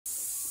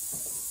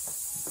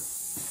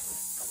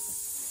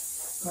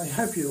I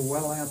hope you're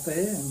well out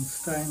there and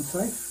staying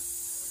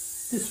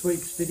safe. This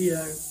week's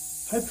video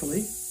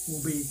hopefully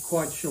will be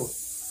quite short.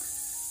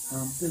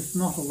 There's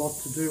not a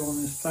lot to do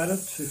on this platter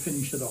to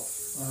finish it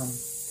off.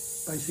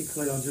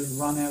 Basically I just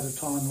run out of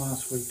time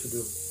last week to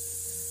do it.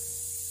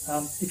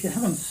 If you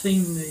haven't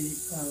seen the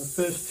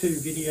first two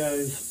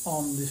videos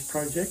on this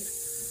project,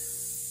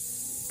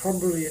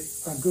 probably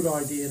a good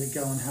idea to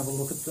go and have a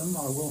look at them.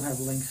 I will have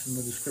links in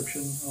the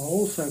description. I'll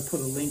also put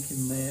a link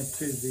in there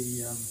to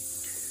the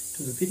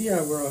video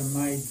where I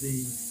made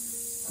the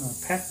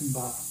pattern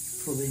bar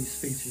for these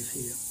features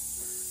here.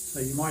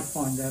 So you might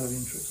find that of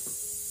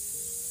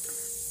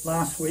interest.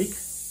 Last week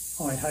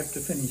I hoped to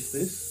finish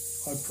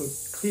this. I put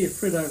clear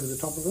frit over the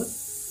top of it.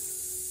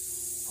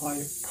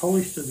 I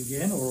polished it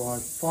again, or I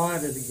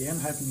fired it again,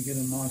 hoping to get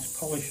a nice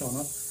polish on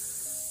it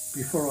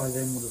before I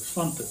then would have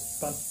slumped it.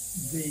 But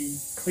the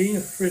clear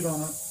frit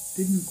on it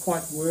didn't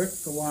quite work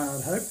the way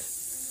I'd hoped.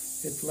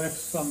 It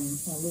left a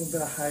little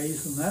bit of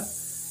haze and that.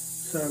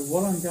 So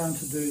what I'm going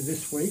to do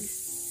this week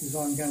is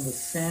I'm going to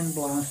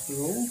sandblast it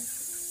all.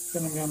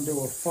 Then I'm going to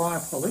do a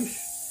fire polish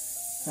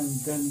and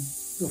then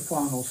the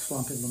final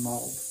slump in the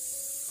mould.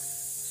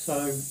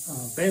 So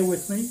bear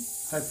with me.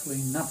 Hopefully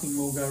nothing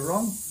will go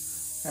wrong,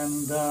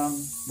 and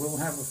we'll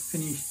have a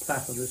finished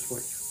platter this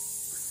week.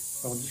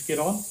 So I'll just get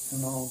on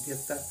and I'll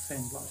get that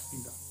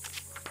sandblasting done.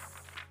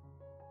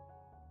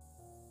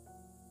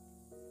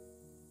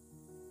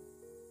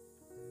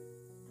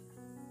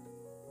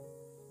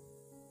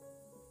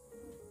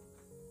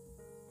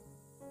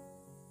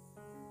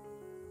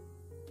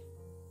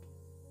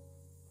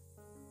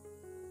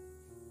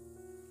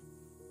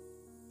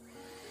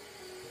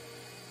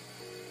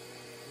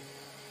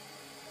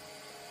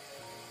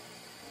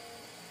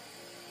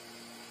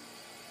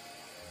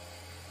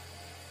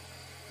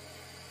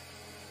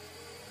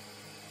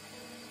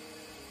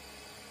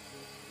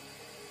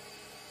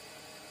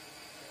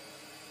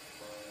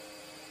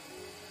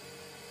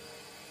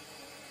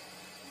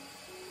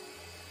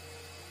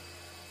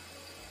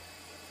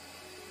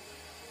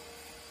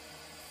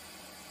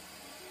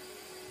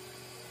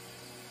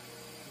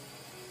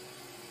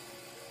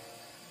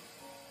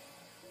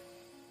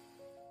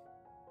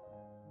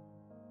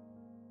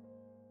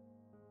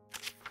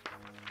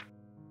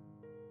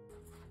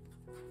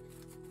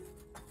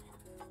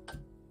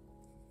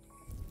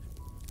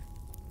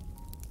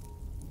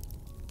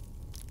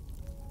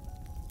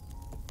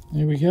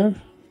 There we go,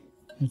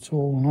 it's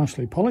all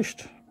nicely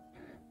polished.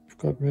 We've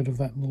got rid of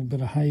that little bit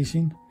of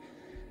hazing.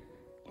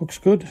 Looks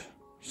good.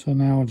 So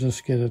now I'll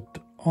just get it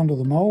onto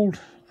the mould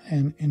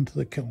and into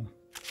the kiln.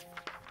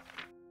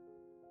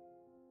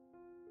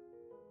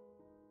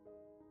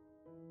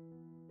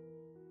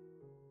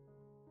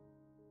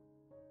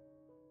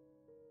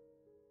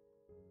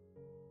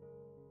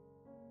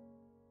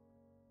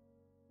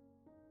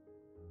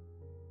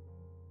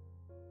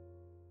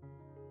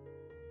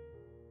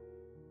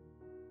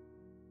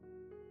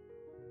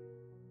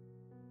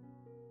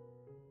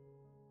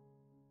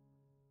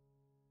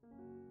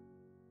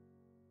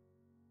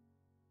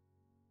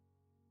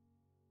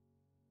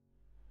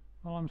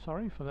 Well, I'm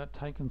sorry for that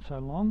taking so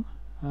long.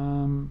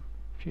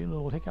 A few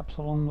little hiccups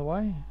along the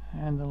way,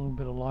 and a little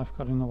bit of life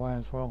got in the way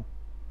as well.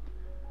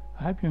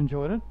 I hope you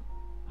enjoyed it.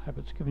 I hope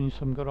it's given you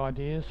some good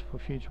ideas for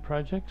future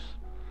projects,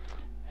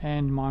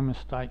 and my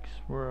mistakes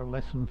were a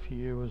lesson for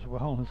you as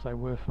well as they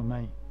were for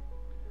me.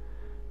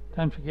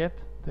 Don't forget,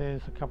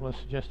 there's a couple of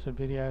suggested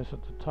videos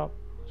at the top.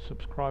 The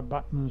subscribe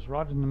button is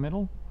right in the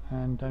middle,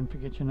 and don't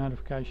forget your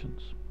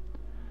notifications.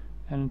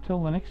 And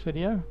until the next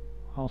video,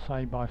 I'll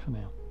say bye for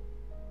now.